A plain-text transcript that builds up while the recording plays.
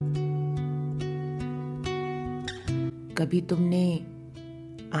कभी तुमने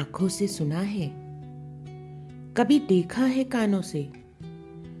आंखों से सुना है, कभी देखा है कानों से,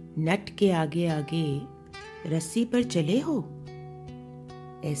 नट के आगे आगे रस्सी पर चले हो?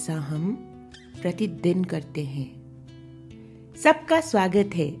 ऐसा हम प्रतिदिन करते हैं। सबका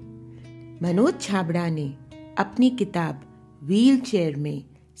स्वागत है। मनोज छाबड़ा ने अपनी किताब व्हील चेयर में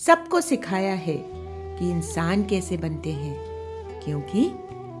सबको सिखाया है कि इंसान कैसे बनते हैं, क्योंकि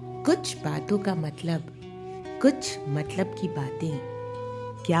कुछ बातों का मतलब, कुछ मतलब की बातें।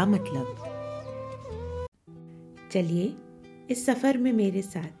 क्या मतलब? चलिए इस सफर में मेरे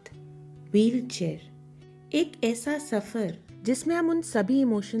साथ। व्हील चेयर, एक ऐसा सफर जिसमें हम उन सभी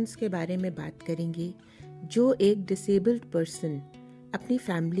इमोशंस के बारे में बात करेंगे जो एक डिसेबल्ड पर्सन अपनी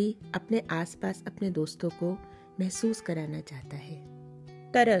फैमिली, अपने आसपास, अपने दोस्तों को महसूस कराना चाहता है।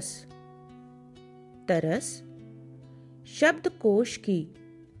 तरस। तरस शब्दकोश की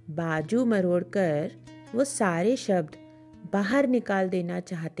बाजू मरोड़कर वो सारे शब्द बाहर निकाल देना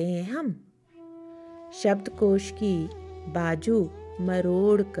चाहते हैं हम। शब्दकोश की बाजू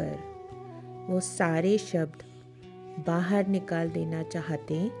मरोड़कर वो सारे शब्द बाहर निकाल देना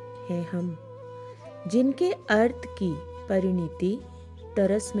चाहते हैं हम, जिनके अर्थ की परिणति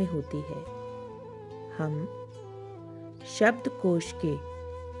तरस में होती है। हम शब्दकोश के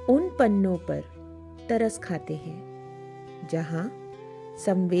उन पन्नों पर तरस खाते हैं जहां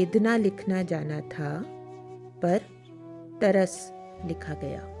संवेदना लिखना जाना था, पर तरस लिखा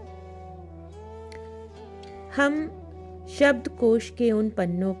गया। हम शब्दकोश के उन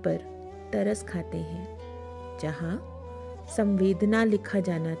पन्नों पर तरस खाते हैं जहां संवेदना लिखा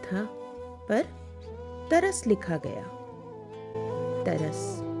जाना था, पर तरस लिखा गया।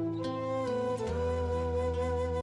 तरस।